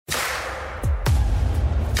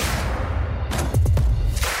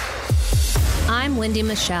I'm Wendy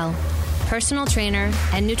Michelle, personal trainer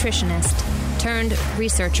and nutritionist turned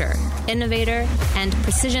researcher, innovator, and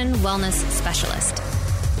precision wellness specialist.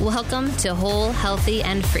 Welcome to Whole, Healthy,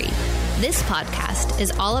 and Free. This podcast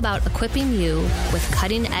is all about equipping you with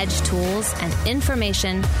cutting-edge tools and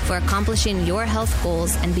information for accomplishing your health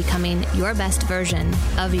goals and becoming your best version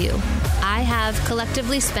of you. I have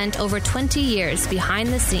collectively spent over 20 years behind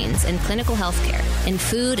the scenes in clinical healthcare, in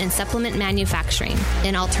food and supplement manufacturing,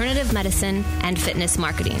 in alternative medicine, and fitness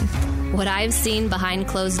marketing. What I've seen behind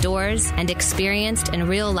closed doors and experienced in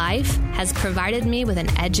real life has provided me with an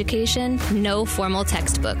education no formal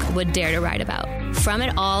textbook would dare to write about. From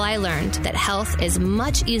it all, I learned that health is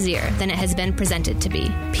much easier than it has been presented to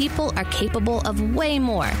be. People are capable of way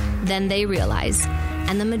more than they realize.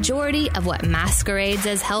 And the majority of what masquerades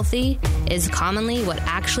as healthy is commonly what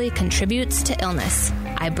actually contributes to illness.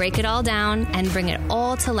 I break it all down and bring it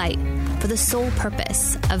all to light for the sole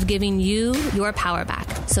purpose of giving you your power back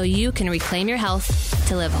so you can reclaim your health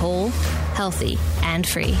to live whole, healthy, and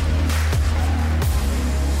free.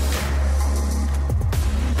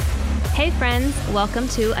 Hey friends, welcome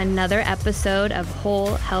to another episode of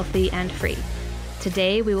Whole, Healthy, and Free.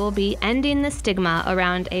 Today we will be ending the stigma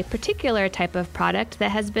around a particular type of product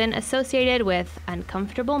that has been associated with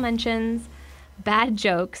uncomfortable mentions, bad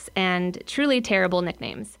jokes, and truly terrible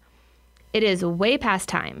nicknames. It is way past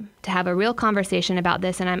time to have a real conversation about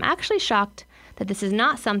this, and I'm actually shocked that this is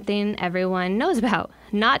not something everyone knows about,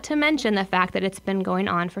 not to mention the fact that it's been going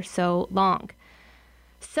on for so long.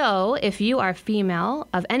 So, if you are female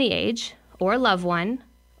of any age, or love one,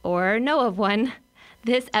 or know of one,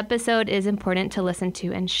 this episode is important to listen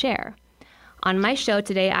to and share. On my show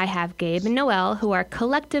today, I have Gabe and Noelle, who are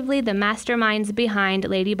collectively the masterminds behind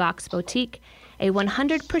Lady Box Boutique, a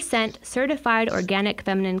 100% certified organic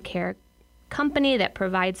feminine care company that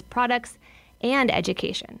provides products and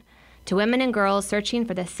education to women and girls searching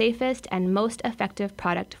for the safest and most effective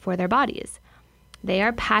product for their bodies. They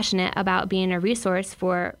are passionate about being a resource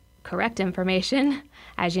for correct information.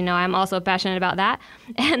 As you know, I'm also passionate about that.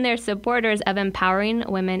 And they're supporters of empowering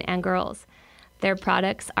women and girls. Their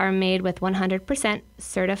products are made with 100%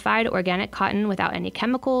 certified organic cotton without any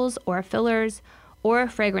chemicals or fillers or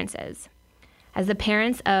fragrances. As the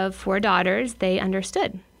parents of 4 daughters, they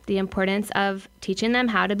understood the importance of teaching them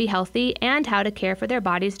how to be healthy and how to care for their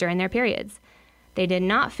bodies during their periods. They did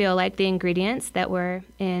not feel like the ingredients that were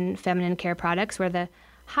in feminine care products were the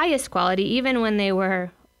highest quality, even when they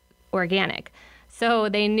were organic. So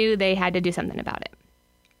they knew they had to do something about it.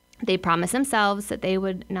 They promised themselves that they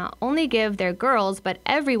would not only give their girls, but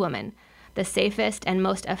every woman, the safest and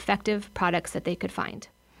most effective products that they could find.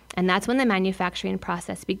 And that's when the manufacturing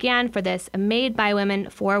process began for this made by women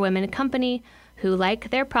for women company who like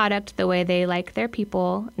their product the way they like their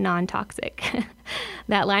people, non-toxic.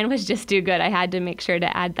 That line was just too good. I had to make sure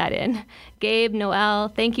to add that in. Gabe, Noelle,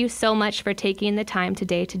 thank you so much for taking the time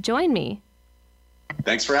today to join me.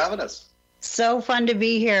 Thanks for having us. So fun to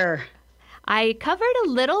be here. I covered a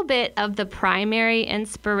little bit of the primary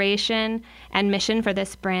inspiration and mission for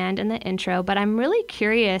this brand in the intro, but I'm really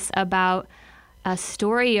curious about a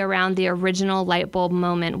story around the original light bulb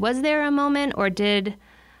moment. Was there a moment, or did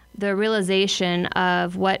the realization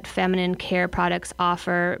of what feminine care products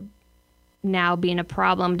offer now being a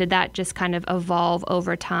problem, did that just kind of evolve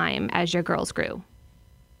over time as your girls grew?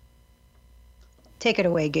 Take it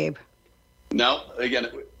away, Gabe. No, again,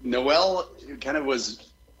 Noelle kind of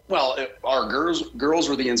was, our girls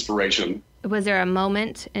were the inspiration. Was there a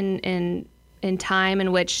moment in time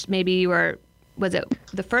in which maybe you were, was it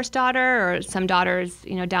the first daughter or some daughters,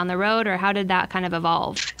 down the road, or how did that kind of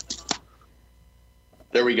evolve?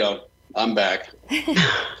 There we go. I'm back.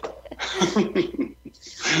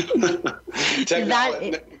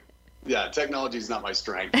 Technology is not my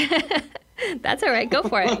strength. That's all right. Go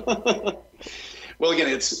for it. Well, again,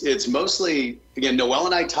 it's mostly, Noelle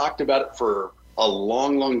and I talked about it for a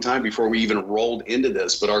long, long time before we even rolled into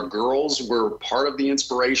this, but our girls were part of the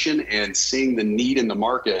inspiration and seeing the need in the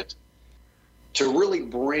market to really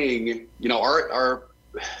bring,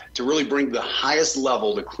 to really bring the highest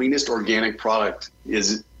level, the cleanest organic product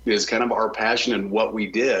is kind of our passion and what we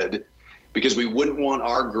did, because we wouldn't want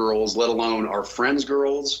our girls, let alone our friends'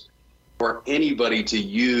 girls, or anybody to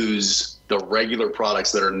use the regular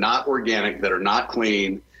products that are not organic, that are not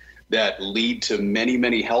clean, that lead to many,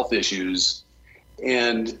 many health issues.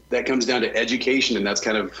 And that comes down to education, and that's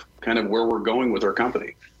kind of where we're going with our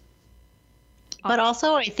company. But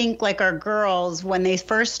also, I think like our girls, when they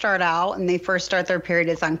first start out and they first start their period,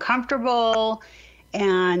 it's uncomfortable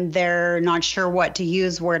and they're not sure what to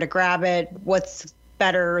use, where to grab it, what's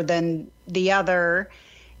better than the other.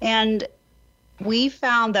 And we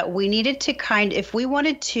found that we needed to if we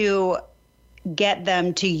wanted to get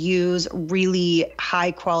them to use really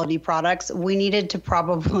high quality products, we needed to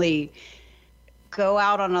probably go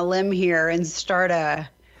out on a limb here and start a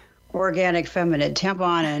organic feminine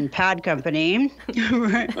tampon and pad company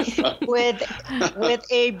with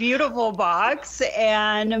a beautiful box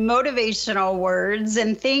and motivational words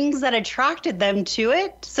and things that attracted them to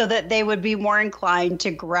it so that they would be more inclined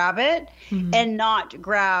to grab it and not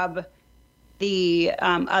grab the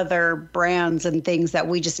other brands and things that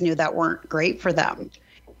we just knew that weren't great for them.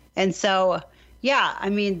 And so, yeah, I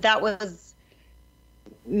mean, that was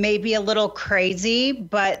maybe a little crazy,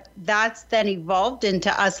 but that's then evolved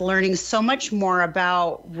into us learning so much more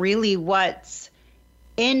about really what's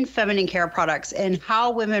in feminine care products and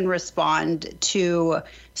how women respond to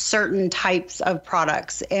certain types of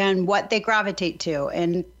products and what they gravitate to.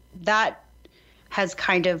 And that has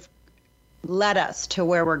kind of led us to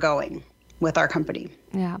where we're going with our company.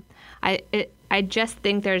 Yeah. I just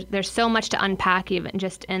think there's so much to unpack even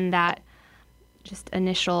just in that just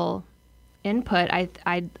initial input.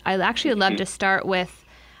 I actually love to start with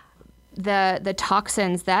the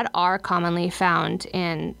toxins that are commonly found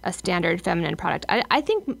in a standard feminine product. I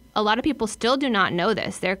think a lot of people still do not know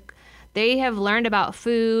this. They have learned about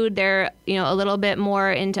food. They're a little bit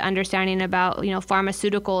more into understanding about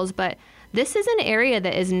pharmaceuticals, but this is an area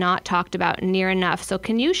that is not talked about near enough. So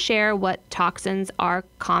can you share what toxins are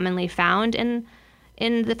commonly found in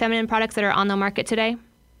the feminine products that are on the market today?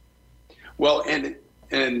 Well,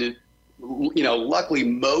 and luckily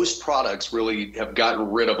most products really have gotten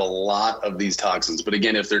rid of a lot of these toxins. But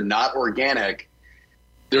again, if they're not organic,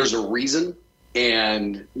 there's a reason.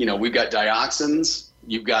 And, we've got dioxins,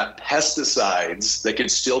 you've got pesticides that could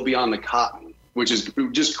still be on the cotton, which is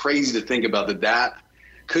just crazy to think about that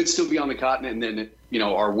could still be on the cotton. And then,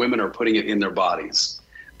 our women are putting it in their bodies.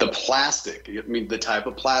 The plastic, the type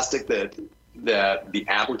of plastic that the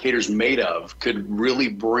applicator's made of could really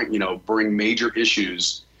bring major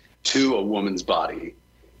issues to a woman's body.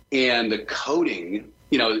 And the coating,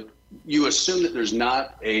 you assume that there's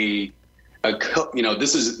not this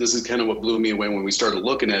is kind of what blew me away when we started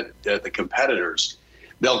looking at the competitors.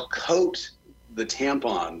 They'll coat the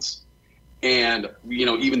tampons and,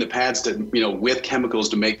 even the pads to, with chemicals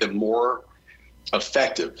to make them more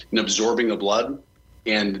effective in absorbing the blood.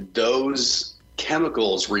 And those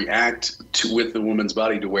chemicals react with the woman's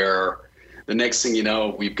body to where the next thing you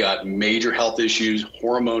know, we've got major health issues,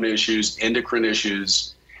 hormone issues, endocrine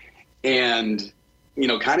issues. And,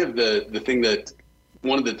 kind of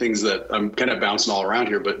one of the things that I'm kind of bouncing all around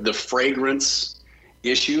here, but the fragrance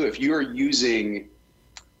issue, if you are using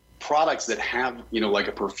products that have, like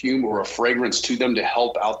a perfume or a fragrance to them to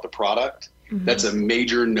help out the product, that's a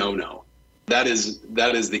major no-no. That is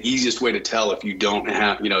the easiest way to tell if you don't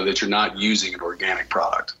have, that you're not using an organic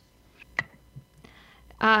product.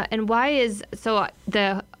 And why is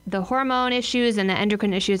the hormone issues and the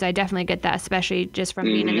endocrine issues? I definitely get that, especially just from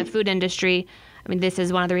being in the food industry. I mean, this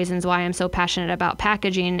is one of the reasons why I'm so passionate about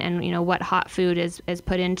packaging and what hot food is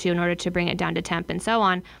put into in order to bring it down to temp and so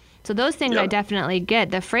on. So those things I definitely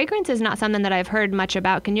get. The fragrance is not something that I've heard much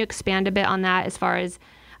about. Can you expand a bit on that as far as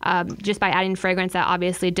just by adding fragrance that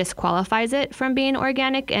obviously disqualifies it from being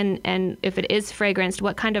organic? And if it is fragranced,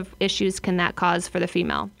 what kind of issues can that cause for the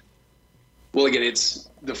female? Well, again,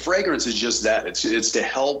 the fragrance is just that. It's to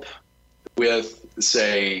help with,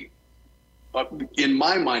 say, in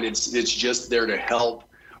my mind, it's just there to help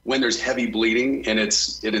when there's heavy bleeding, and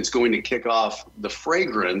it's going to kick off the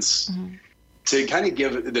fragrance to kind of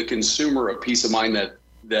give the consumer a peace of mind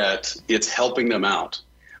that it's helping them out.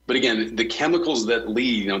 But again, the chemicals that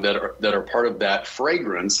lead, that are part of that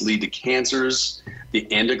fragrance lead to cancers,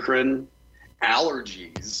 the endocrine,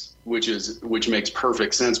 allergies, which makes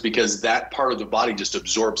perfect sense because that part of the body just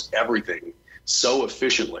absorbs everything so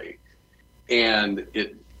efficiently, and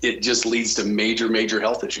it just leads to major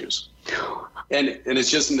health issues. And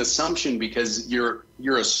it's just an assumption because you're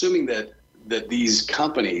assuming that these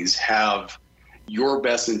companies have your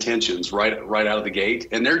best intentions right out of the gate,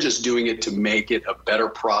 and they're just doing it to make it a better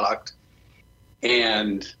product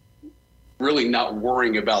and really not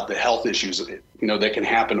worrying about the health issues that can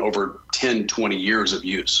happen over 10, 20 years of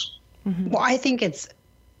use. Well, I think it's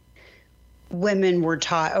women were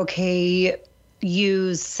taught, okay,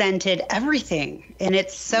 use scented everything and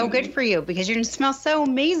it's so good for you because you're going to smell so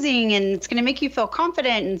amazing and it's going to make you feel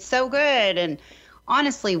confident and so good. And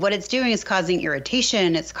honestly, what it's doing is causing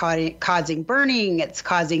irritation. It's causing burning. It's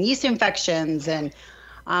causing yeast infections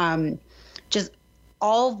and just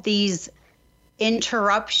all these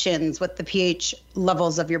interruptions with the pH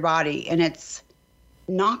levels of your body. And it's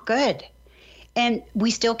not good. And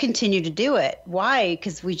we still continue to do it. Why?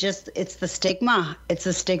 Because it's the stigma. It's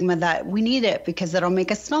the stigma that we need it because it'll make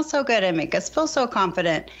us smell so good and make us feel so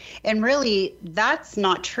confident. And really, that's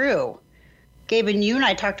not true. Gabe, and you and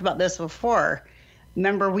I talked about this before.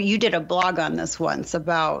 Remember, you did a blog on this once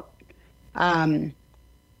about, well,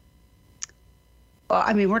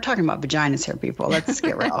 I mean, we're talking about vaginas here, people. Let's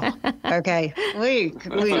get real. Okay.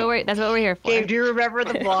 That's what we're here for. Gabe, do you remember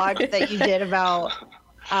the blog that you did about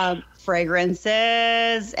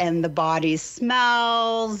fragrances and the body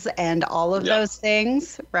smells and all of those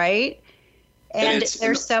things, right? And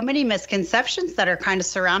there's so many misconceptions that are kind of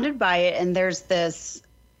surrounded by it. And there's this,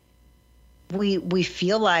 we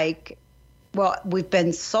feel like, well, we've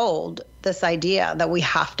been sold this idea that we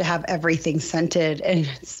have to have everything scented and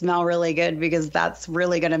smell really good because that's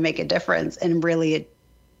really going to make a difference. And really it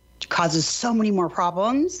causes so many more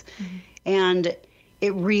problems. Mm-hmm. And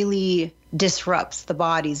it really disrupts the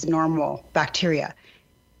body's normal bacteria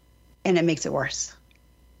and it makes it worse.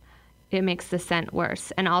 It makes the scent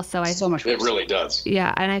worse. And also so much worse. It really does.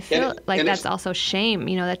 Yeah. And I feel like that's also shame.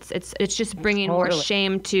 You know, it's just bringing more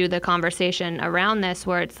shame to the conversation around this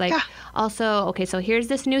where it's like, also, okay, so here's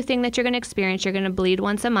this new thing that you're going to experience. You're going to bleed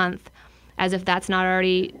once a month, as if that's not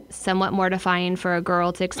already somewhat mortifying for a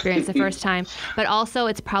girl to experience the first time. But also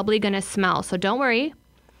it's probably going to smell. So don't worry.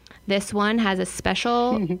 This one has a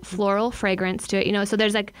special floral fragrance to it, you know, so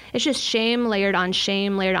there's like, it's just shame layered on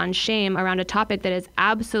shame around a topic that is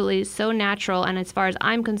absolutely so natural. And as far as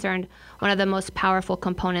I'm concerned, one of the most powerful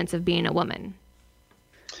components of being a woman.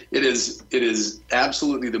 It is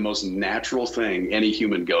absolutely the most natural thing any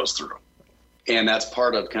human goes through. And that's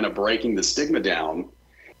part of kind of breaking the stigma down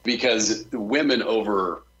because women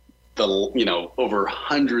over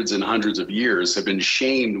hundreds and hundreds of years have been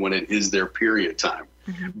shamed when it is their period time.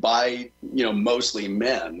 Mm-hmm. By, mostly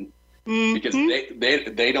men because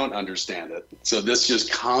they don't understand it. So this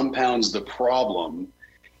just compounds the problem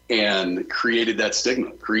and created that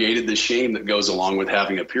stigma, created the shame that goes along with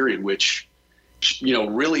having a period, which,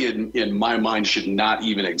 really in my mind should not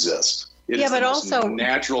even exist. It is the most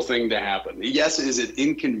natural thing to happen. Yes, is it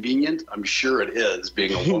inconvenient? I'm sure it is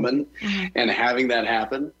being a woman and having that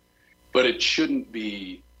happen, but it shouldn't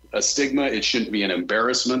be a stigma. It shouldn't be an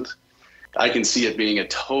embarrassment. I can see it being a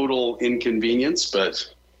total inconvenience,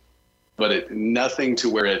 but nothing to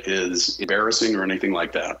where it is embarrassing or anything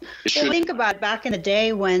like that. Think about it. Back in the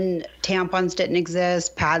day when tampons didn't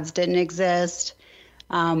exist, pads didn't exist,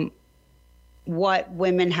 what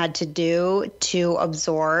women had to do to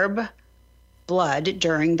absorb blood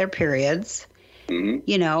during their periods,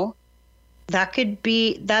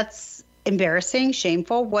 that's embarrassing,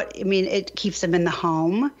 shameful. It keeps them in the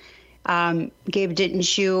home. Gabe,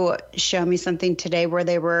 didn't you show me something today where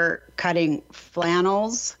they were cutting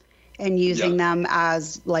flannels and using them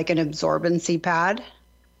as like an absorbency pad?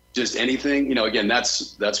 Just anything, again,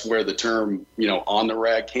 that's where the term, on the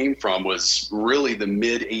rag came from, was really the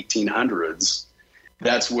mid 1800s.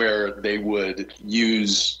 That's where they would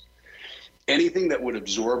use anything that would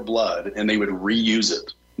absorb blood and they would reuse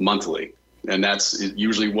it monthly. And it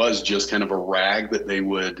usually was just kind of a rag that they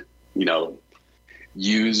would,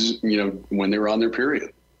 use, when they were on their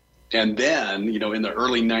period. And then, in the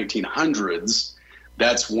early 1900s,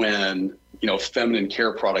 that's when, feminine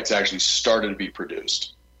care products actually started to be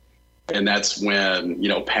produced. And that's when,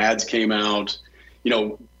 pads came out.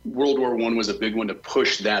 World War I was a big one to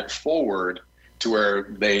push that forward to where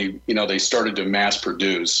they started to mass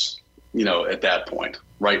produce, at that point,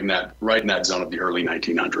 right in that zone of the early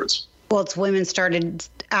 1900s. Well, it's women started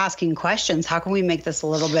asking questions. How can we make this a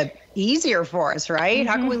little bit easier for us, right? Mm-hmm.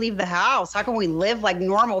 How can we leave the house? How can we live like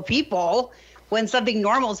normal people when something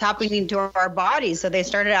normal is happening to our bodies? So they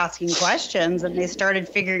started asking questions and they started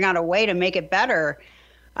figuring out a way to make it better.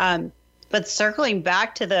 But circling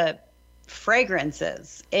back to the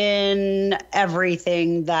fragrances in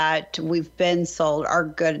everything that we've been sold are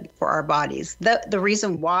good for our bodies. The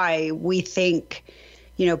reason why we think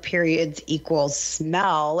periods equals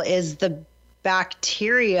smell is the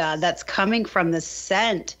bacteria that's coming from the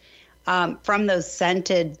scent, from those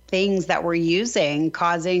scented things that we're using,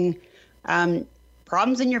 causing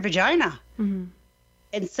problems in your vagina. Mm-hmm.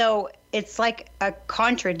 And so it's like a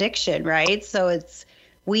contradiction, right? So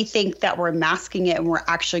we think that we're masking it and we're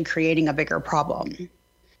actually creating a bigger problem.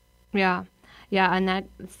 Yeah. Yeah, and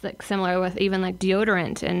that's like similar with even like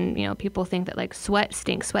deodorant, and people think that like sweat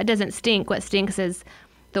stinks. Sweat doesn't stink. What stinks is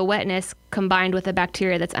the wetness combined with the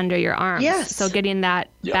bacteria that's under your arms. Yes. So getting that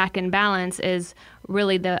back in balance is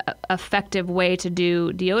really the effective way to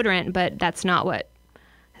do deodorant, but that's not what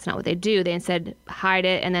that's not what they do. They instead hide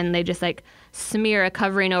it, and then they just like smear a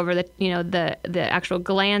covering over the, you know, the actual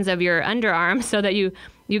glands of your underarm so that you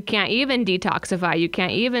can't even detoxify. You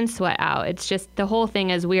can't even sweat out. It's just, the whole thing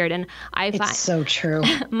is weird. And I find it's so true.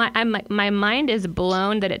 my mind is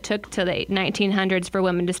blown that it took till the 1900s for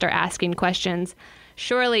women to start asking questions.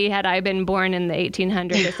 Surely had I been born in the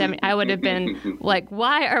 1800s or 70s, I would have been like,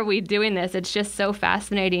 why are we doing this? It's just so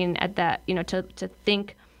fascinating at that, you know, to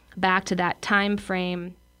think back to that time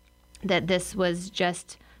frame, that this was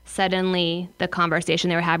just suddenly the conversation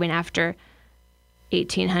they were having after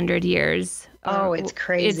 1800 years. Oh, it's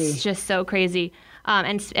crazy. It's just so crazy.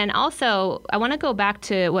 And also, I want to go back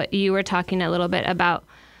to what you were talking a little bit about,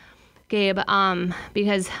 Gabe,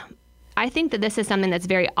 because I think that this is something that's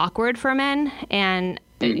very awkward for men. And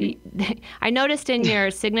I noticed in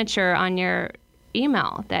your signature on your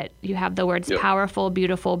email that you have the words powerful,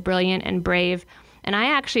 beautiful, brilliant, and brave. And I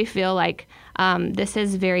actually feel like this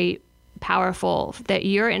is very powerful that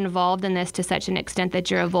you're involved in this to such an extent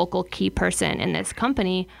that you're a vocal key person in this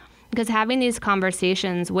company, because having these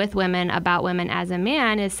conversations with women about women as a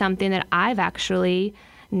man is something that I've actually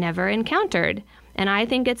never encountered. And I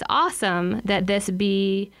think it's awesome that this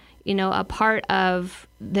be, you know, a part of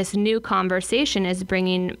this new conversation, is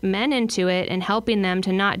bringing men into it and helping them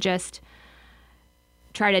to not just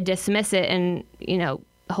try to dismiss it and, you know,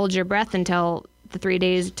 hold your breath until the 3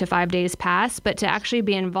 days to 5 days pass, but to actually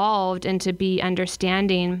be involved and to be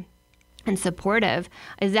understanding and supportive.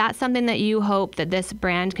 Is that something that you hope that this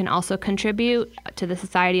brand can also contribute to the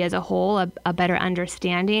society as a whole, a better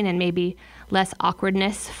understanding and maybe less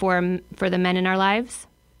awkwardness for the men in our lives?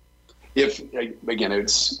 If, again,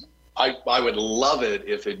 I would love it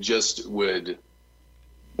if it just would,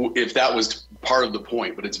 if that was part of the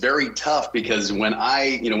point, but it's very tough because when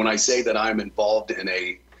I say that I'm involved in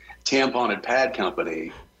a tampon and pad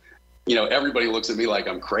company, you know, everybody looks at me like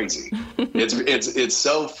I'm crazy. It's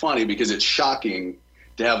so funny because it's shocking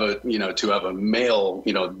to have a male,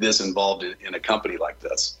 you know, this involved in a company like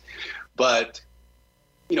this. But,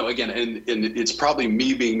 you know, again, and it's probably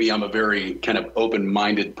me being me. I'm a very kind of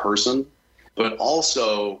open-minded person, but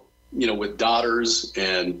also, you know, with daughters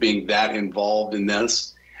and being that involved in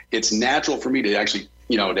this, it's natural for me to actually,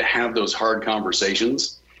 you know, to have those hard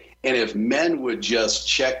conversations. And if men would just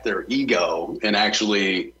check their ego and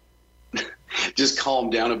actually just calm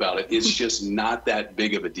down about it, it's just not that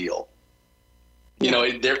big of a deal. You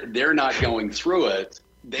know, they're not going through it.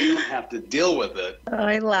 They don't have to deal with it.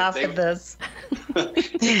 I laugh at this.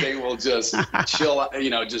 They will just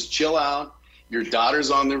chill out. Your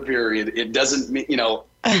daughter's on their period. It doesn't mean, you know,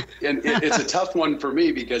 and it's a tough one for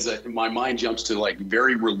me because my mind jumps to like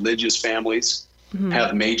very religious families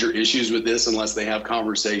have major issues with this unless they have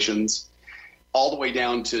conversations, all the way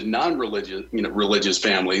down to non-religious, you know, religious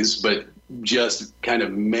families, but just kind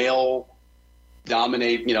of male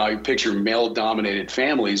dominate, you know, I picture male dominated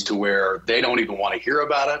families to where they don't even want to hear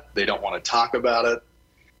about it. They don't want to talk about it.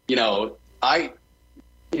 You know,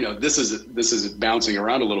 this is bouncing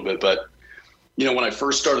around a little bit, but you know, when I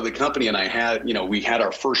first started the company and we had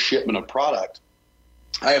our first shipment of product,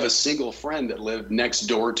 I have a single friend that lived next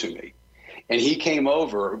door to me. And he came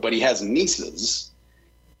over, but he has nieces.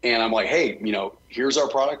 And I'm like, hey, you know, here's our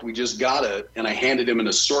product. We just got it. And I handed him an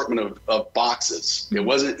assortment of boxes. It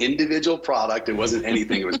wasn't individual product. It wasn't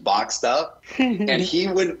anything. It was boxed up. And he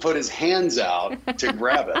wouldn't put his hands out to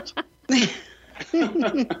grab it. He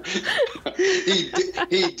did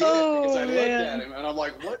because I looked at him and I'm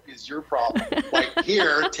like, what is your problem? Like,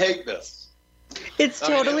 here, take this. It's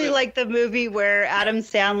totally like the movie where Adam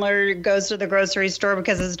Sandler goes to the grocery store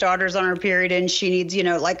because his daughter's on her period and she needs, you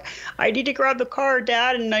know, like, I need to grab the car,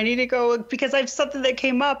 Dad, and I need to go because I have something that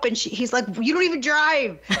came up. And he's like, you don't even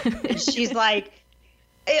drive. And she's like,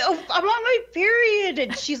 I'm on my period.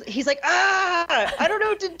 And he's like, I don't know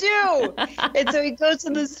what to do. And so he goes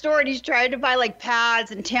to the store and he's trying to buy like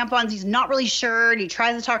pads and tampons. He's not really sure. And he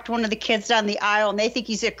tries to talk to one of the kids down the aisle and they think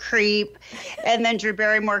he's a creep. And then Drew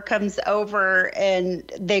Barrymore comes over and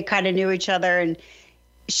they kind of knew each other. And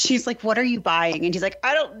she's like, what are you buying? And he's like,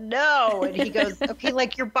 I don't know. And he goes, okay,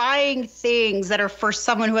 like you're buying things that are for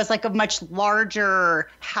someone who has like a much larger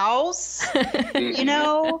house, you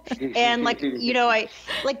know? And like, you know,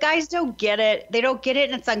 guys don't get it. They don't get it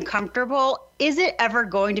and it's uncomfortable. Is it ever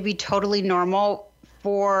going to be totally normal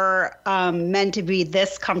for men to be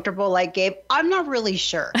this comfortable like Gabe? I'm not really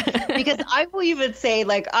sure because I will even say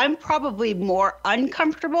like I'm probably more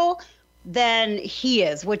uncomfortable than he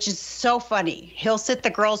is, which is so funny. He'll sit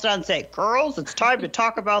the girls down and say, girls, it's time to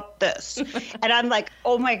talk about this. And I'm like,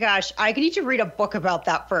 oh my gosh, I need to read a book about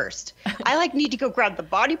that first. I need to go grab the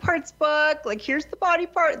body parts book. Here's the body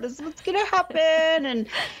part. This is what's going to happen. And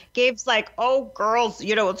Gabe's like, oh, girls,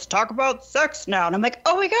 let's talk about sex now. And I'm like,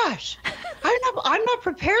 oh my gosh, I'm not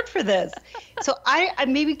prepared for this. So I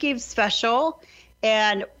maybe Gabe's special,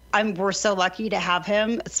 and we're so lucky to have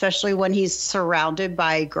him, especially when he's surrounded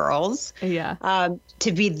by girls. Yeah.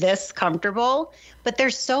 To be this comfortable. But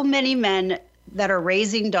there's so many men that are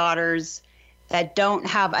raising daughters that don't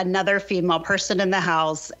have another female person in the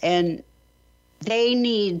house, and they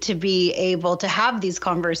need to be able to have these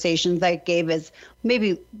conversations that Gabe is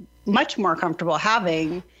maybe much more comfortable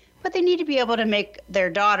having, but they need to be able to make their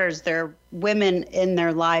daughters, their women in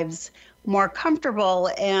their lives, more comfortable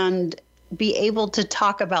and be able to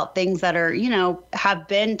talk about things that are, have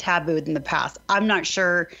been tabooed in the past. I'm not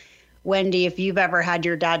sure, Wendy, if you've ever had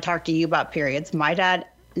your dad talk to you about periods. My dad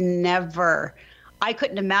never. I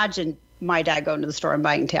couldn't imagine my dad going to the store and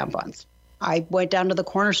buying tampons. I went down to the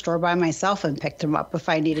corner store by myself and picked them up if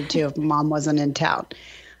I needed to, if mom wasn't in town.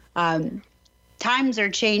 Times are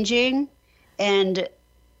changing, and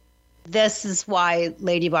this is why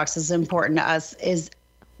Lady Box is important to us, is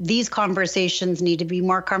these conversations need to be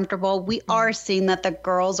more comfortable. We are seeing that the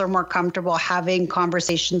girls are more comfortable having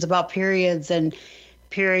conversations about periods and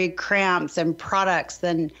period cramps and products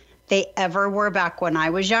than they ever were back when I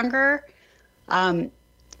was younger.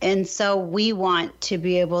 And so we want to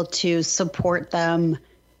be able to support them.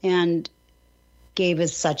 And Gabe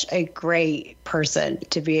is such a great person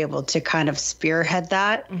to be able to kind of spearhead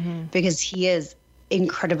that, because he is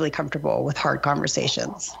incredibly comfortable with hard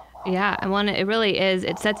conversations. Yeah, and it really is.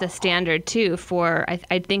 It sets a standard too for.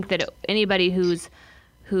 I think that anybody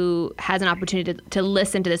who has an opportunity to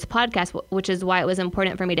listen to this podcast, which is why it was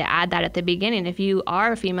important for me to add that at the beginning. If you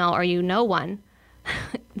are a female or you know one,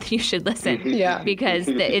 you should listen. Yeah, because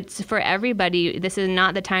it's for everybody. This is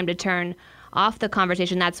not the time to turn off the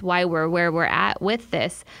conversation. That's why we're where we're at with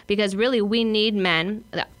this, because really we need men.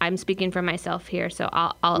 I'm speaking for myself here, so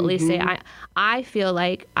I'll at least say I feel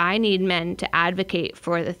like I need men to advocate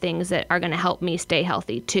for the things that are going to help me stay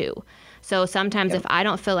healthy too. So sometimes if I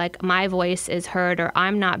don't feel like my voice is heard or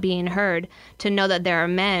I'm not being heard, to know that there are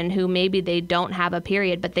men who maybe they don't have a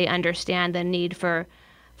period, but they understand the need for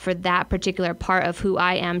that particular part of who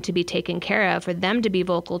I am to be taken care of, for them to be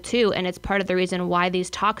vocal too. And it's part of the reason why these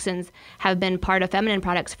toxins have been part of feminine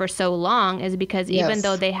products for so long, is because even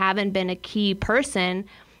though they haven't been a key person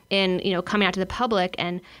in, coming out to the public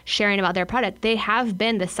and sharing about their product, they have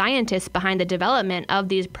been the scientists behind the development of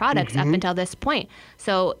these products up until this point.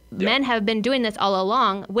 So men have been doing this all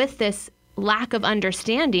along with this lack of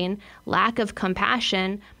understanding, lack of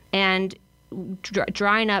compassion, and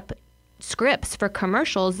drawing up scripts for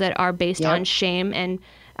commercials that are based on shame and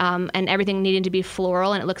everything needing to be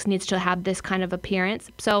floral, and it needs to have this kind of appearance.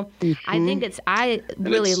 So I think I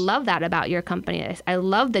really love that about your company. I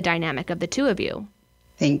love the dynamic of the two of you.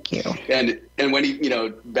 Thank you. And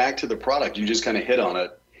when back to the product, you just kind of hit on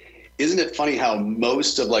it. Isn't it funny how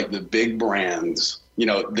most of the big brands,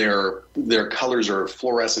 their colors are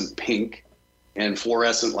fluorescent pink and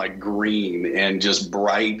fluorescent green and just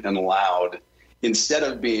bright and loud, instead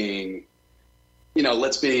of being,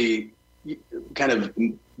 let's be kind of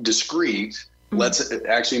discreet. Let's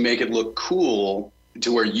actually make it look cool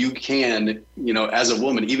to where you can, as a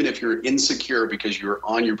woman, even if you're insecure because you're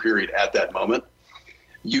on your period at that moment,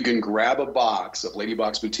 you can grab a box of Lady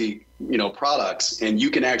Box Boutique, products, and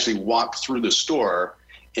you can actually walk through the store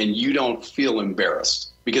and you don't feel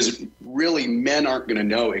embarrassed, because really men aren't going to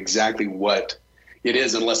know exactly what it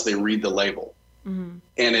is unless they read the label.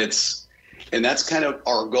 And that's kind of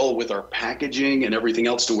our goal with our packaging and everything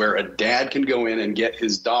else, to where a dad can go in and get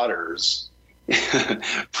his daughter's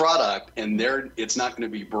product, and it's not going to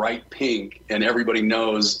be bright pink and everybody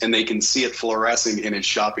knows, and they can see it fluorescing in his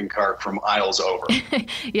shopping cart from aisles over.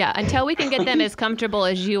 Yeah, until we can get them as comfortable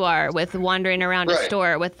as you are with wandering around a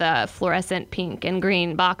store with the fluorescent pink and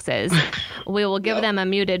green boxes, we will give them a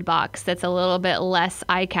muted box that's a little bit less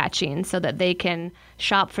eye-catching, so that they can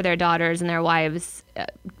shop for their daughters and their wives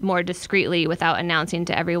more discreetly without announcing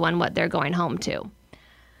to everyone what they're going home to.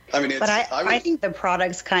 I think the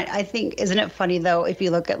products isn't it funny though, if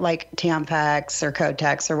you look at Tampax or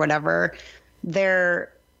Kotex or whatever,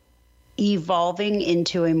 they're evolving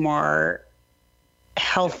into a more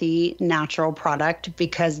healthy, natural product,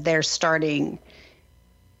 because they're starting,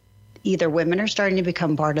 either women are starting to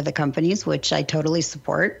become part of the companies, which I totally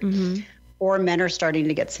support, or men are starting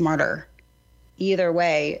to get smarter. Either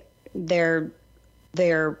way, they're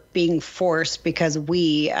they're being forced because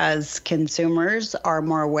we as consumers are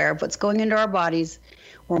more aware of what's going into our bodies.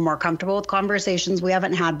 We're more comfortable with conversations we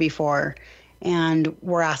haven't had before, and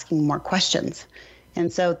we're asking more questions.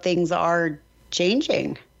 And so things are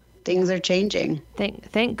changing. Things are changing.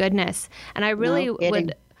 Thank goodness. And I really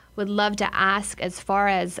would love to ask, as far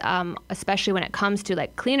as especially when it comes to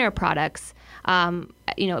like cleaner products,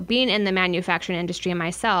 being in the manufacturing industry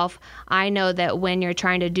myself, I know that when you're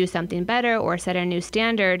trying to do something better or set a new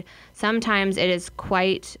standard, sometimes it is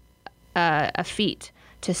quite a feat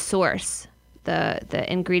to source the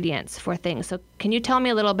ingredients for things. So can you tell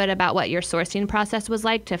me a little bit about what your sourcing process was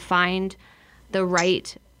like to find the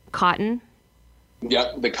right cotton?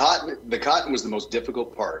 Yeah, the cotton was the most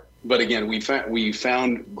difficult part. But again, we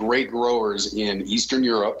found great growers in Eastern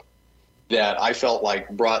Europe that I felt like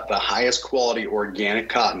brought the highest quality organic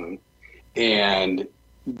cotton. And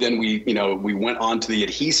then we went on to the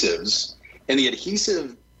adhesives, and the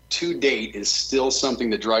adhesive to date is still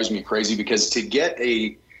something that drives me crazy, because to get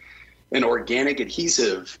an organic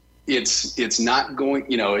adhesive, it's not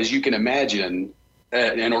going, as you can imagine,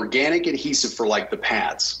 an organic adhesive for like the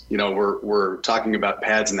pads, we're talking about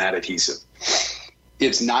pads and that adhesive.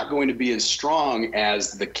 It's not going to be as strong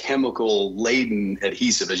as the chemical laden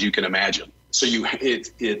adhesive, as you can imagine. So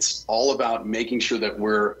it's all about making sure that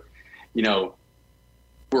we're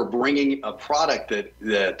bringing a product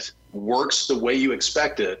that works the way you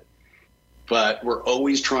expect it, but we're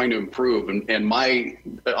always trying to improve. And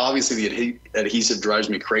obviously the adhesive drives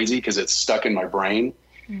me crazy because it's stuck in my brain,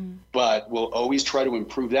 but we'll always try to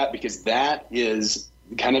improve that, because that is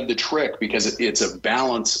kind of the trick, because it's a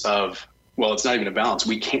balance of, well, it's not even a balance.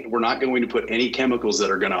 We're not going to put any chemicals that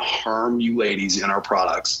are going to harm you ladies in our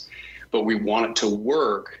products, but we want it to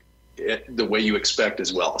work the way you expect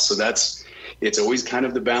as well. So it's always kind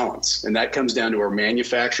of the balance. And that comes down to our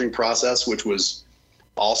manufacturing process, which was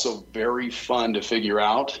also very fun to figure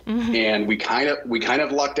out. Mm-hmm. And we kind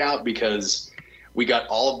of lucked out because we got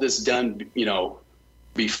all of this done,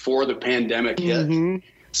 before the pandemic hit. Mm-hmm.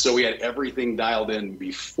 So we had everything dialed in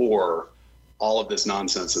before all of this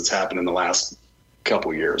nonsense that's happened in the last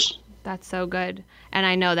couple years. That's so good. And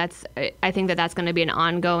I know I think that's going to be an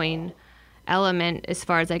ongoing element as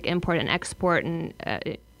far as like import and export, and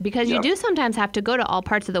because you do sometimes have to go to all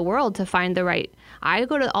parts of the world to find I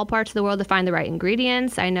go to all parts of the world to find the right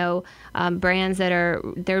ingredients. I know brands they're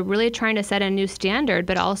really trying to set a new standard,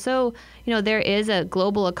 but also, there is a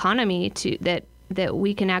global economy that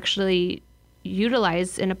we can actually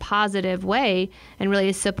utilize in a positive way and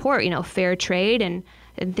really support, fair trade and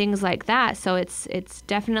things like that. So it's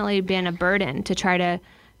definitely been a burden to try to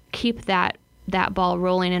keep that ball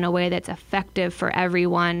rolling in a way that's effective for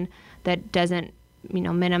everyone, that doesn't,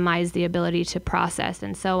 minimize the ability to process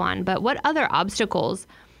and so on. But what other obstacles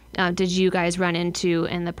did you guys run into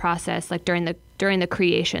in the process, like during the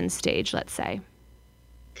creation stage, let's say?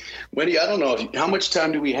 Wendy, I don't know. How much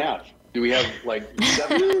time do we have? Do we have like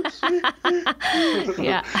 7 minutes?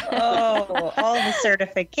 Yeah. Oh, all the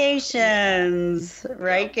certifications,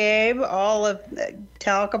 right, Gabe?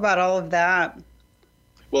 Talk about all of that.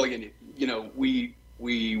 Well,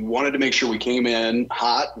 we wanted to make sure we came in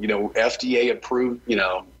hot, FDA approved,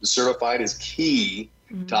 certified as key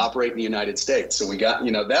to operate in the United States. So we got,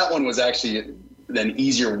 that one was actually an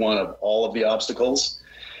easier one of all of the obstacles.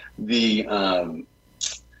 The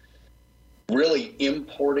really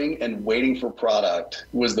importing and waiting for product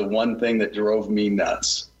was the one thing that drove me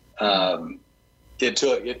nuts.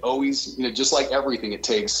 It always, just like everything, it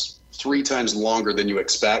takes 3 times longer than you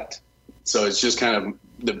expect. So it's just kind of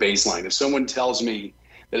the baseline. If someone tells me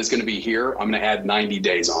that it's going to be here, I'm going to add 90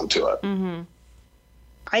 days onto it. Mm-hmm.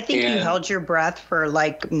 I think you held your breath for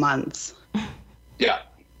like months. Yeah.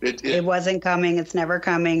 It wasn't coming. It's never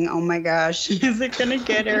coming. Oh my gosh. Is it going to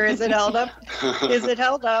get her? Is it held up? Is it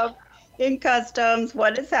held up in customs?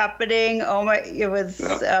 What is happening? Oh my, it was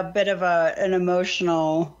a bit of an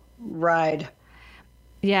emotional ride.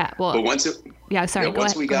 Yeah. Well, but once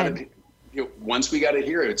we got it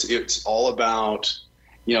here, it's all about,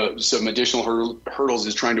 some additional hurdles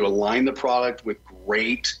is trying to align the product with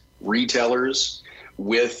great retailers,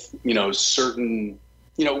 with, certain,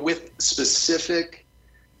 with specific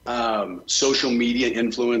social media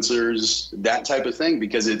influencers, that type of thing,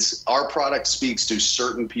 because our product speaks to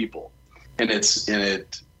certain people, and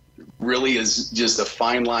it really is just a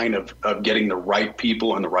fine line of getting the right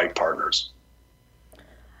people and the right partners.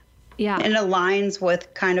 Yeah. It aligns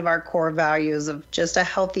with kind of our core values of just a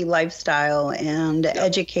healthy lifestyle and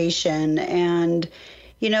education and,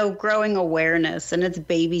 growing awareness. And it's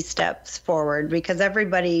baby steps forward, because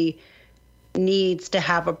everybody needs to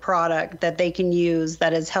have a product that they can use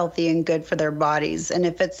that is healthy and good for their bodies. And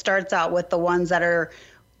if it starts out with the ones that are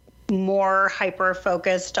more hyper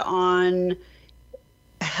focused on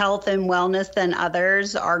health and wellness than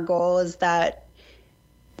others, our goal is that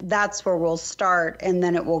that's where we'll start, and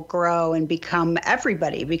then it will grow and become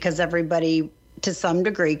everybody, because everybody to some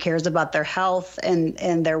degree cares about their health and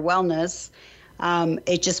their wellness.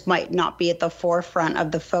 It just might not be at the forefront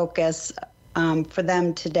of the focus for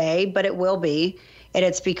them today, but it will be, and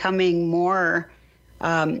it's becoming more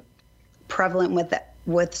prevalent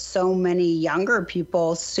with so many younger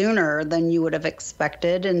people sooner than you would have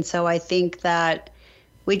expected. And so I think that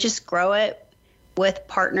we just grow it with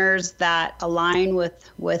partners that align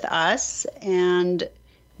with us, and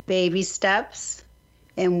baby steps,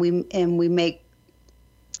 and we make,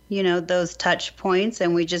 you know, those touch points,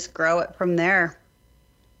 and we just grow it from there.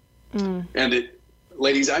 And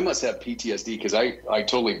ladies, I must have PTSD because I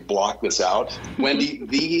totally blocked this out. Wendy,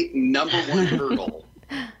 the number one hurdle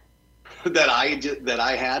that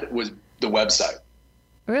I had was the website.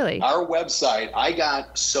 Really? Our website, I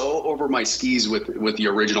got so over my skis with the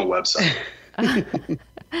original website.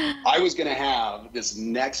 I was going to have this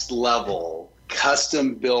next level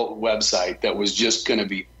custom built website that was just going to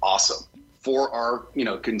be awesome for our,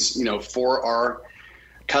 for our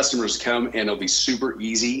customers to come, and it'll be super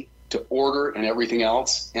easy to order and everything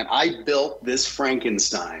else. And I built this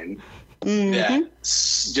Frankenstein that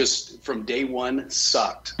just from day one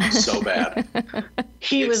sucked so bad.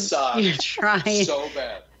 He was trying so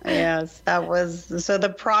bad. Yes, that was, so the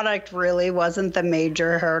product really wasn't the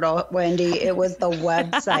major hurdle, Wendy. It was the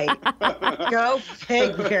website. Go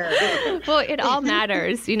figure. Well, it all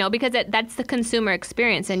matters, because that's the consumer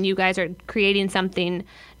experience, and you guys are creating something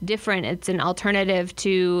different. It's an alternative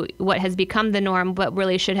to what has become the norm, but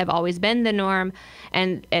really should have always been the norm.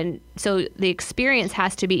 And so the experience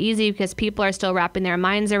has to be easy, because people are still wrapping their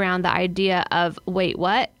minds around the idea of, wait,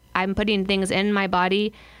 what? I'm putting things in my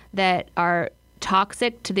body that are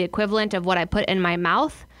toxic to the equivalent of what I put in my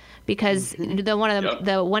mouth, because the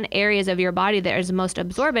one areas of your body that is most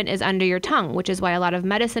absorbent is under your tongue, which is why a lot of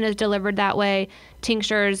medicine is delivered that way.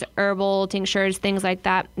 Tinctures, herbal tinctures, things like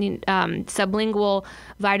that, sublingual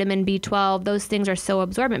vitamin B12, those things are so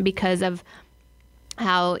absorbent because of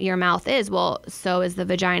how your mouth is. Well, so is the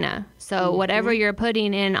vagina. So whatever you're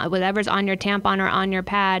putting in, whatever's on your tampon or on your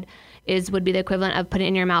pad would be the equivalent of putting it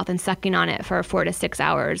in your mouth and sucking on it for 4 to 6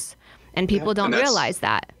 hours. And people don't realize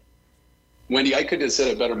that. Wendy, I couldn't have said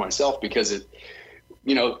it better myself, because it,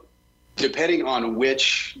 depending on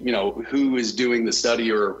which, who is doing the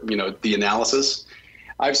study or, the analysis,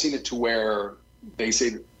 I've seen it to where they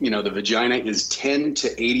say, the vagina is 10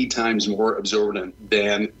 to 80 times more absorbent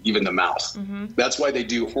than even the mouth. Mm-hmm. That's why they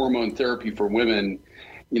do hormone therapy for women,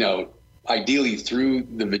 ideally through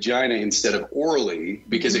the vagina instead of orally,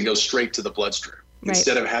 because it goes straight to the bloodstream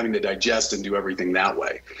instead of having to digest and do everything that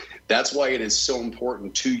way. That's why it is so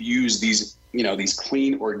important to use these, these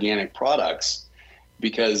clean organic products,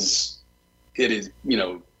 because it is,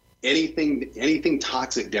 anything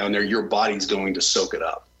toxic down there, your body's going to soak it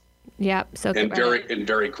up. Yep.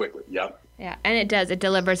 Very quickly. Yep. Yeah, and it does. It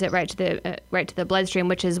delivers it right to the bloodstream,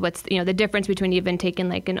 which is what's the difference between even taking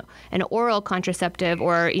like an oral contraceptive,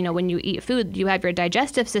 or when you eat food, you have your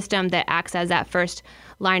digestive system that acts as that first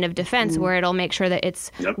line of defense, where it'll make sure that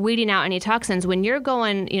it's weeding out any toxins. When you're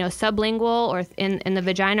going sublingual or in the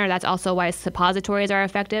vagina, that's also why suppositories are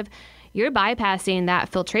effective. You're bypassing that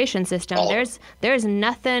filtration system. There's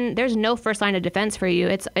no first line of defense for you.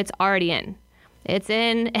 It's already in. It's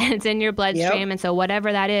in your bloodstream, and so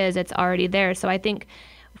whatever that is, it's already there. So I think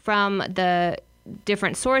from the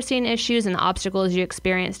different sourcing issues and the obstacles you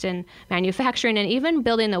experienced in manufacturing and even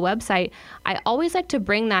building the website, I always like to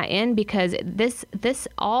bring that in, because this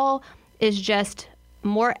all is just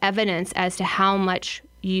more evidence as to how much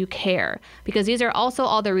you care, because these are also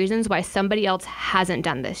all the reasons why somebody else hasn't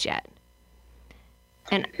done this yet.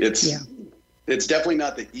 And it's definitely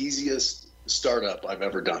not the easiest startup I've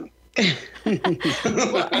ever done.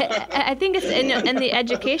 Well, I think it's in the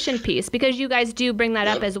education piece, because you guys do bring that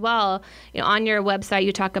up as well. On your website,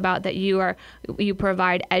 you talk about that you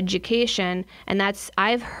provide education, and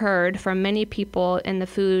I've heard from many people in the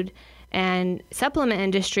food and supplement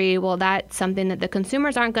industry. Well, that's something that the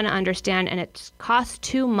consumers aren't going to understand, and it costs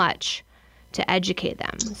too much to educate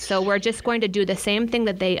them. So we're just going to do the same thing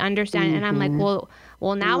that they understand. And I'm like,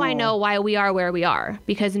 well, now I know why we are where we are,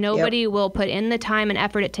 because nobody will put in the time and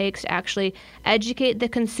effort it takes to actually educate the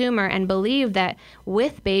consumer and believe that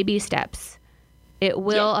with baby steps, it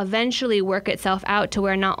will eventually work itself out to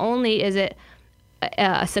where not only is it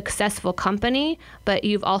a successful company, but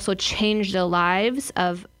you've also changed the lives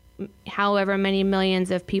of however many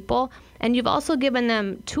millions of people. And you've also given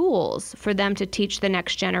them tools for them to teach the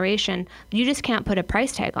next generation. You just can't put a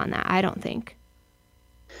price tag on that, I don't think.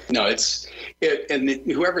 No, and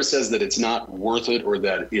whoever says that it's not worth it, or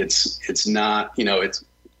that it's not,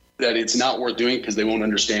 that it's not worth doing because they won't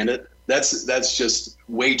understand it, that's just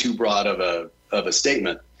way too broad of a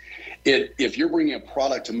statement. If you're bringing a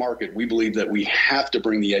product to market, we believe that we have to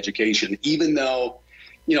bring the education, even though,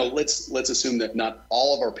 let's assume that not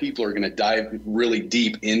all of our people are going to dive really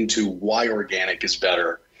deep into why organic is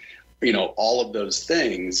better. All of those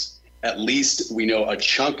things, at least we know a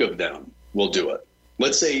chunk of them will do it.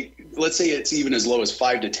 Let's say it's even as low as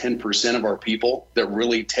 5 to 10% of our people that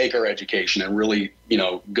really take our education and really,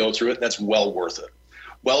 go through it. That's well worth it.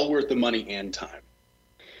 Well worth the money and time.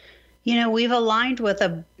 We've aligned with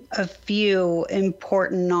a few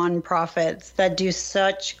important nonprofits that do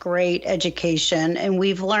such great education, and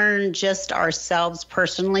we've learned just ourselves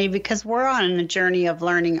personally because we're on a journey of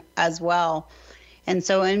learning as well.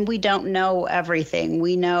 And we don't know everything.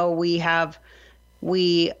 We know we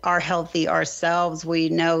are healthy ourselves. We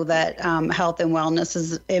know that health and wellness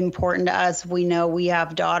is important to us. We know we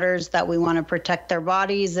have daughters that we want to protect their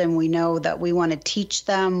bodies, and we know that we want to teach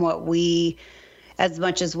them as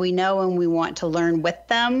much as we know, and we want to learn with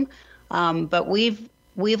them. But we've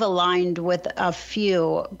aligned with a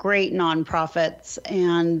few great nonprofits,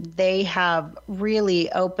 and they have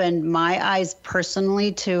really opened my eyes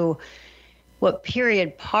personally to what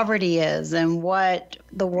period poverty is and what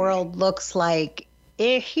the world looks like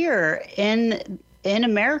here in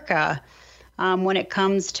America when it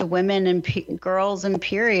comes to women and girls and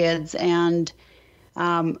periods. And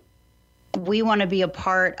we want to be a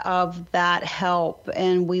part of that help,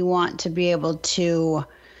 and we want to be able to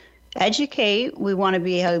educate. We want to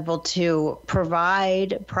be able to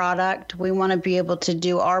provide product. We want to be able to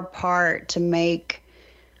do our part to make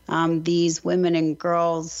these women and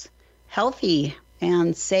girls healthy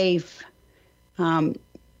and safe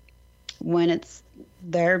when it's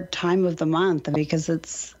their time of the month, because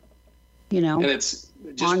it's, and it's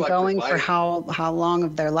just ongoing for how long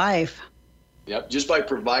of their life. Yep. Just by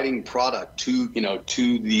providing product to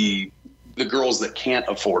the girls that can't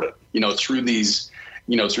afford it, through these,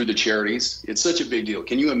 through the charities, it's such a big deal.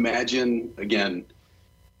 Can you imagine, again,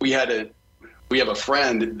 we have a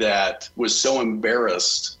friend that was so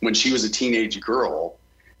embarrassed when she was a teenage girl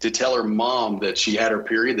to tell her mom that she had her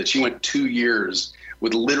period, that she went 2 years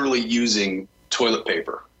with literally using toilet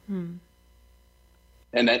paper.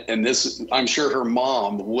 And this, I'm sure her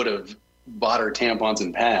mom would have bought her tampons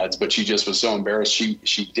and pads, but she just was so embarrassed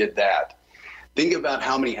she did that. Think about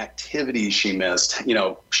how many activities she missed.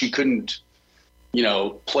 She couldn't,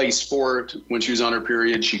 play sport when she was on her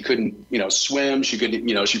period. She couldn't, swim. She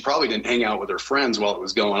couldn't, she probably didn't hang out with her friends while it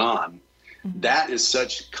was going on. Mm-hmm. That is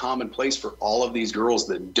such commonplace for all of these girls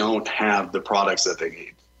that don't have the products that they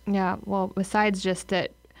need. Yeah. Well, besides just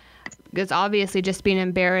that, it's obviously just being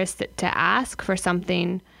embarrassed to ask for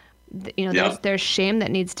something. There's shame that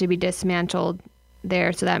needs to be dismantled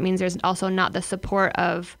there. So that means there's also not the support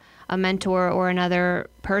of a mentor or another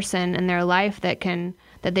person in their life that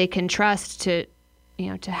they can trust to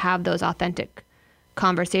have those authentic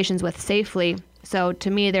conversations with safely. So to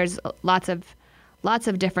me, there's lots of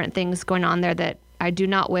different things going on there that I do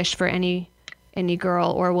not wish for any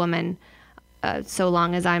girl or woman, so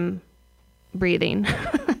long as I'm breathing.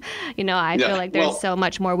 I feel like there's so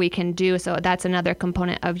much more we can do. So that's another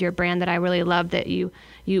component of your brand that I really love, that you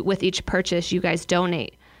with each purchase, you guys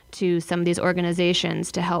donate to some of these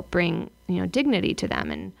organizations to help bring, dignity to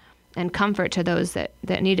them and comfort to those that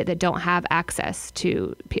need it, that don't have access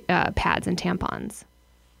to pads and tampons.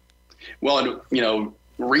 Well,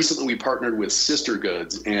 recently we partnered with Sister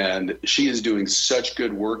Goods, and she is doing such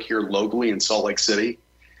good work here locally in Salt Lake City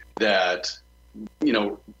that,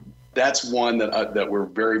 that's one that we're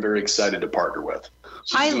very, very excited to partner with.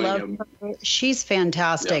 I love her. She's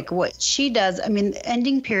fantastic. Yeah. What she does,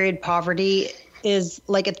 ending period poverty is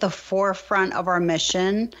like at the forefront of our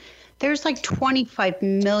mission. There's like 25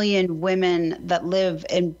 million women that live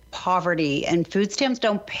in poverty, and food stamps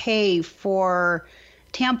don't pay for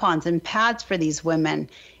tampons and pads for these women.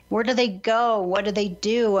 Where do they go? What do they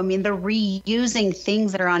do? They're reusing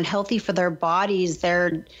things that are unhealthy for their bodies.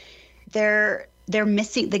 They're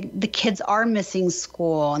missing, the kids are missing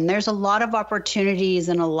school, and there's a lot of opportunities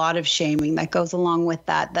and a lot of shaming that goes along with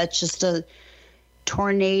that. That's just a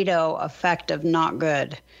tornado effect of not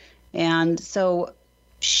good. And so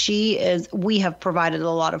we have provided a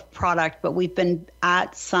lot of product, but we've been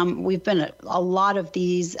at a lot of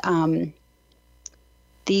these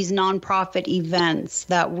nonprofit events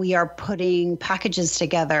that we are putting packages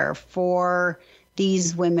together for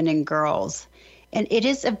these women and girls. And it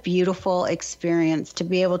is a beautiful experience to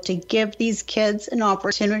be able to give these kids an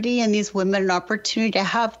opportunity and these women an opportunity to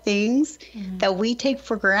have things that we take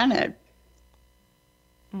for granted.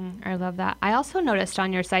 I love that. I also noticed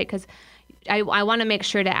on your site, because I want to make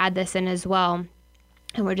sure to add this in as well,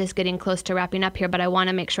 and we're just getting close to wrapping up here, but I want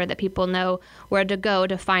to make sure that people know where to go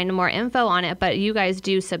to find more info on it. But you guys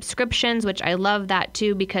do subscriptions, which I love that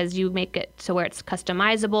too, because you make it to where it's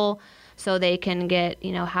customizable. So they can get,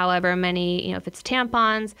 however many, if it's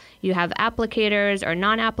tampons, you have applicators or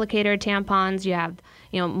non-applicator tampons, you have,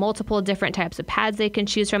 multiple different types of pads they can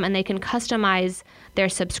choose from, and they can customize their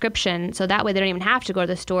subscription. So that way they don't even have to go to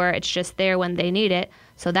the store. It's just there when they need it.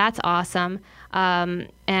 So that's awesome. And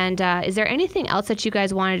is there anything else that you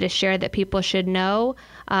guys wanted to share that people should know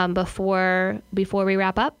before we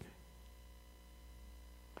wrap up?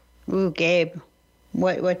 Ooh, Gabe,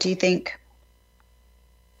 what do you think?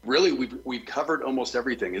 Really, we've covered almost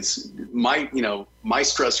everything. It's my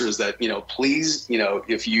stressor is that, please,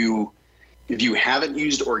 if you haven't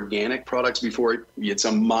used organic products before, it's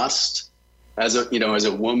a must. As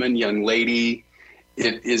a woman, young lady,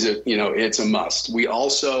 it's a must. We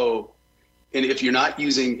also, and if you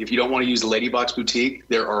don't want to use the Lady Box Boutique,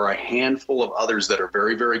 there are a handful of others that are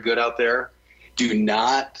very, very good out there. Do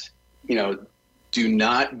not go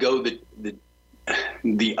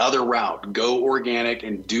the other route. Go organic,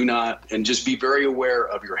 and just be very aware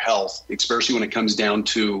of your health, especially when it comes down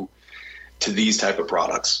to these type of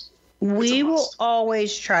products. We will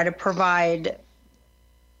always try to provide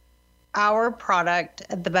our product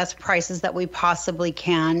at the best prices that we possibly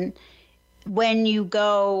can. When you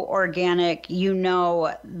go organic,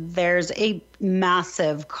 there's a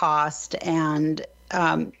massive cost and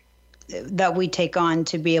that we take on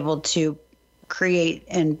to be able to create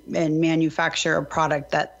and manufacture a product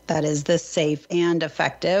that is this safe and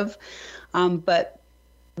effective. But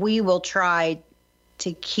we will try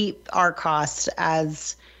to keep our costs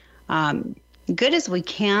as good as we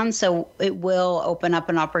can. So it will open up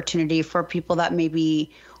an opportunity for people that maybe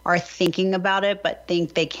are thinking about it, but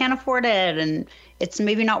think they can't afford it and it's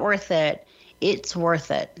maybe not worth it. It's worth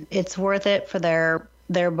it. It's worth it for their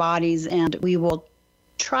bodies. And we will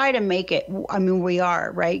try to make it. I mean, we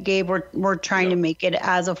are, right, Gabe? We're trying to make it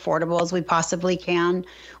as affordable as we possibly can.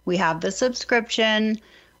 We have the subscription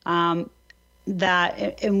and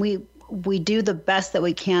we do the best that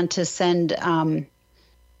we can to send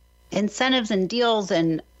incentives and deals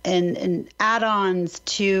and add-ons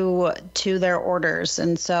to their orders.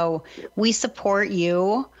 And so we support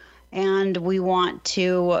you and we want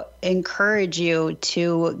to encourage you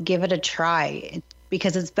to give it a try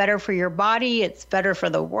because it's better for your body. It's better for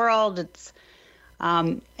the world. It's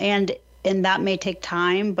and that may take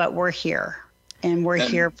time, but we're here and we're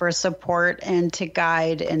here for support and to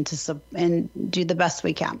guide and and do the best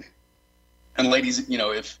we can. And ladies,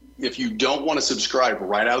 if you don't want to subscribe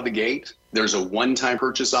right out of the gate, there's a one-time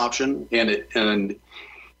purchase option. And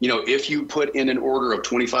if you put in an order of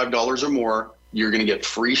 $25 or more, you're going to get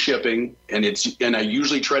free shipping. And I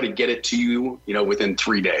usually try to get it to you, within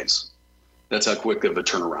 3 days. That's how quick of a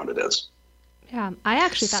turnaround it is. Yeah. I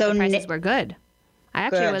actually thought the prices were good. I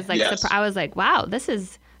actually was like, yes. I was like, wow, this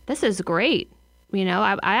is great.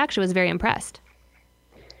 I actually was very impressed.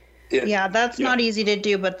 Yeah, that's not easy to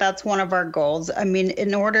do, but that's one of our goals. I mean,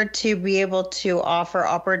 in order to be able to offer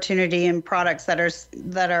opportunity and products that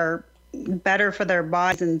are better for their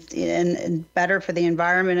bodies and better for the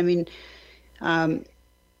environment, I mean,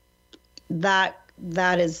 that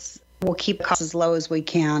is, we'll keep costs as low as we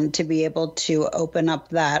can to be able to open up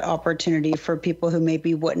that opportunity for people who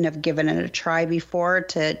maybe wouldn't have given it a try before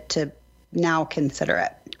to now consider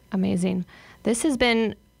it. Amazing. This has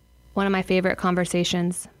been one of my favorite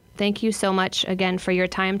conversations. Thank you so much again for your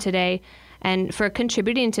time today and for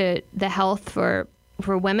contributing to the health for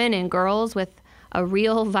women and girls with a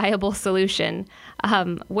real viable solution.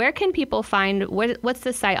 Where can people find, what's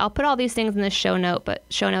the site? I'll put all these things in the show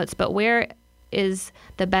notes, but where is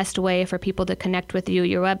the best way for people to connect with you,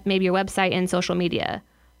 maybe your website and social media?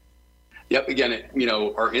 Yep. Again,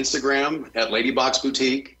 our Instagram at Lady Box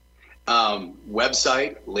Boutique,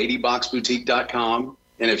 website, ladyboxboutique.com.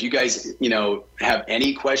 And if you guys, have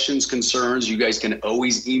any questions, concerns, you guys can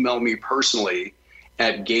always email me personally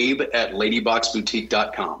at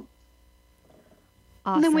gabe@ladyboxboutique.com. Awesome.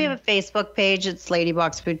 And then we have a Facebook page. It's Lady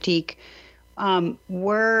Box Boutique.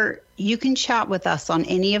 You can chat with us on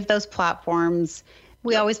any of those platforms.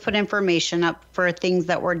 We always put information up for things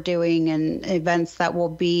that we're doing and events that we'll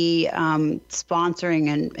be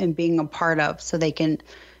sponsoring and being a part of, so they can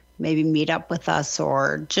maybe meet up with us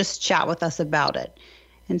or just chat with us about it.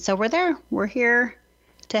 And so we're there. We're here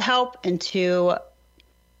to help and to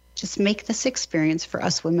just make this experience for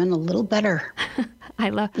us women a little better.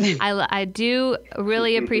 I do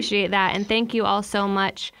really appreciate that. And thank you all so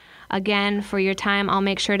much again for your time. I'll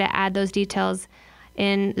make sure to add those details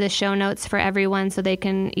in the show notes for everyone so they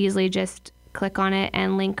can easily just click on it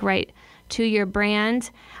and link right to your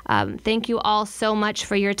brand. Thank you all so much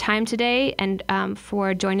for your time today and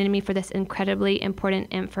for joining me for this incredibly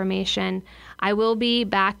important information. I will be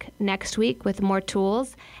back next week with more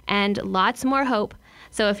tools and lots more hope.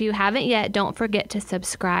 So if you haven't yet, don't forget to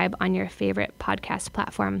subscribe on your favorite podcast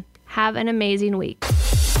platform. Have an amazing week.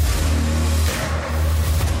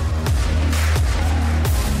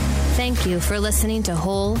 Thank you for listening to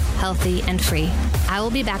Whole, Healthy, and Free. I will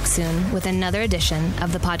be back soon with another edition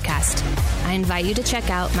of the podcast. I invite you to check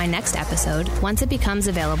out my next episode once it becomes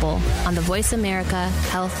available on the Voice America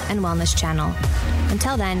Health and Wellness channel.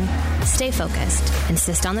 Until then, stay focused,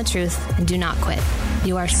 insist on the truth, and do not quit.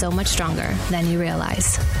 You are so much stronger than you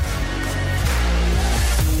realize.